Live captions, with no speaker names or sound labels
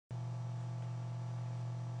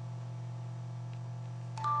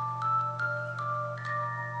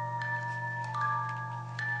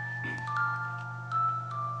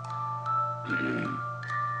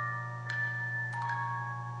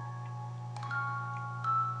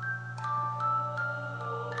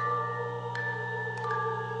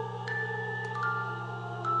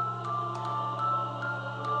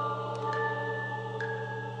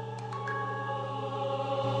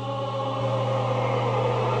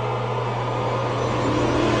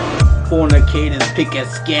Fornicators pick at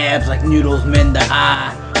scabs like noodles mend the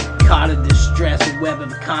eye. Caught in distress, a web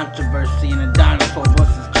of controversy, and a dinosaur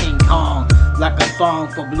versus King Kong. Like a song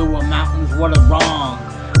for bluer mountains, what a wrong.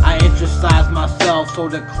 I exercise myself so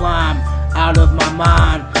to climb out of my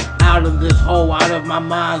mind, out of this hole, out of my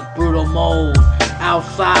mind's brutal mold.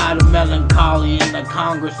 Outside of melancholy in the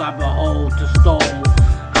Congress I behold,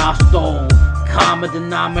 I stole. Common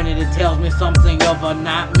denominator tells me something of a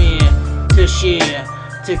nightmare to share,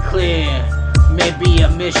 to clear. Maybe a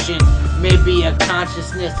mission, maybe a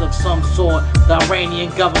consciousness of some sort. The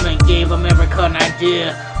Iranian government gave America an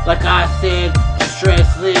idea. Like I said,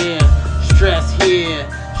 stress there, stress here,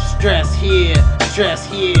 stress here, stress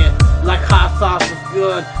here. Like hot sauce is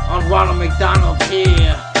good on Ronald McDonald's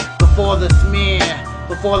here. Before the smear,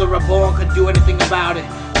 before the reborn could do anything about it.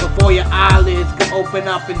 Before your eyelids could open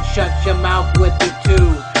up and shut your mouth with it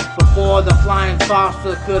too. Before the flying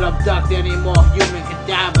saucer could abduct any more human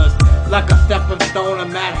cadavers. Like a stepping stone of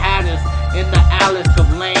Mad Hatters in the Alice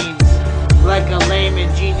of Lanes. Like a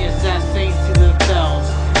layman genius that sings to themselves,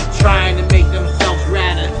 trying to make themselves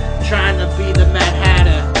radder, trying to be the Mad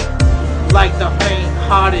Hatter. Like the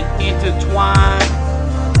faint-hearted intertwine,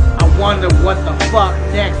 I wonder what the fuck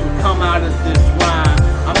next would come out of this rhyme.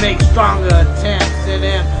 I make stronger attempts and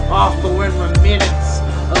am also in remittance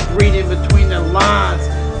of reading between the lines.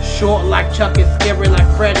 Short like Chuck and scary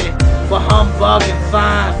like Freddy, but humbug and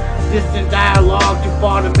signs. Distant dialogue too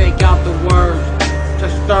far to make out the words, to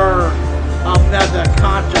stir another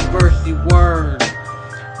controversy word.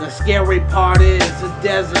 The scary part is the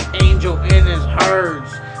desert angel in his herds.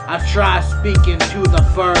 I try speaking to the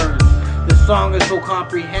birds. The song is so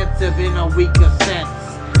comprehensive in a weaker sense.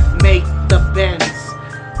 Make the bends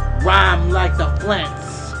rhyme like the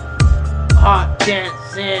flints. Heart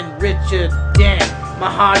dancing, Richard Dent. My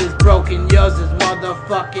heart is broken, yours is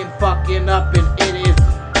motherfucking fucking up, and it is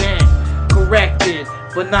bent. Corrected,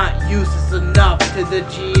 but not useless enough to the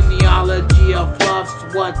genealogy of fluffs.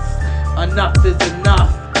 What's enough is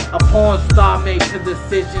enough. A porn star makes a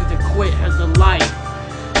decision to quit her life,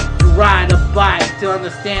 to ride a bike, to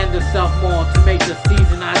understand herself more, to make the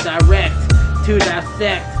season I direct, to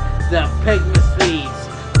dissect the pygmy.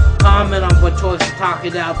 Comment on what choice to talk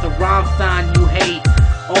it out. The Rammstein you hate,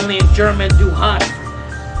 only in German do husk,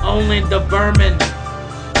 only the Berman.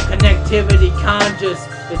 Connectivity conjures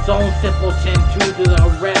its own simpleton to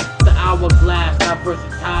the rest. The hourglass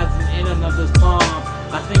diversitizing in another song.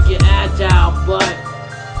 I think you're agile, but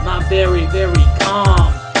not very, very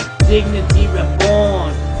calm. Dignity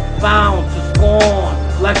reborn, bound to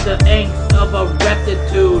scorn, like the angst of a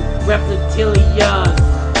reptitude, reptilias.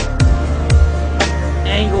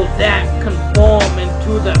 Angles that conform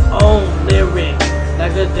into their own lyrics,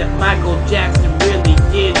 like as if Michael Jackson really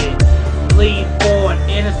did it. Plead for an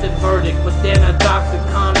innocent verdict, but then a Dr.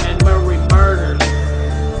 Conrad Murray murders,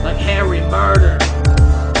 like Harry murder.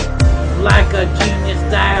 Like a genius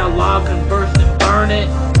dialogue, converse and burn it.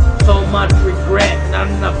 So much regret, not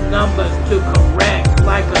enough numbers to correct.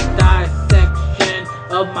 Like a dissection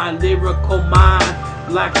of my lyrical mind.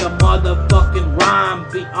 Like a motherfucking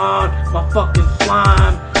rhyme beyond my fucking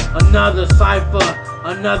slime. Another cipher,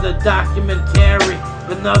 another documentary,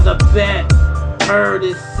 another bet. Heard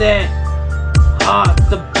is set, heart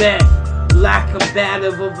the bet. Like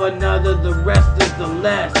combative of another, the rest is the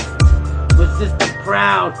less. Resist the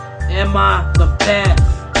proud, am I the best?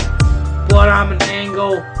 But I'm an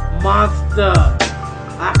angle monster.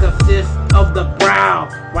 I consist of the brow,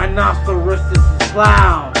 rhinoceros is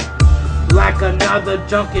loud. Like another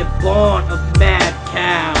junket born of mad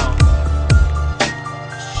cow.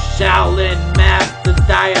 Shaolin master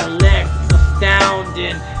dialects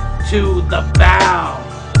astounding to the bow.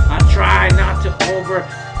 I try not to over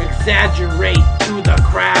exaggerate to the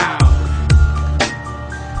crowd.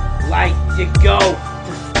 Like to go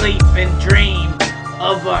to sleep and dream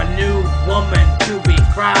of a new woman to be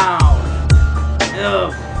proud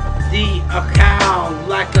of the account.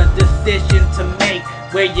 Like a decision to make.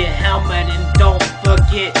 Wear your helmet and don't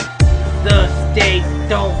forget the steak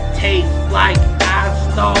don't taste like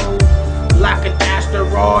ice snow. Like an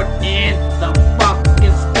asteroid in the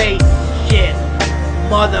fucking space shit.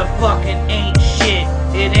 Motherfucking ain't shit,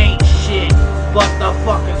 it ain't shit. But the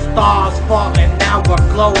fucking stars falling, now we're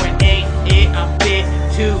glowing. Ain't it a bit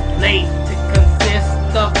too late to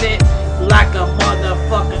consist of it? Like a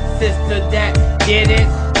motherfucking sister that did it.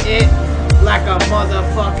 Like a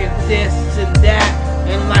motherfucking this and that.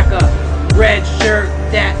 And like a red shirt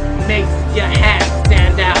that makes your hat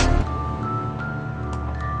stand out.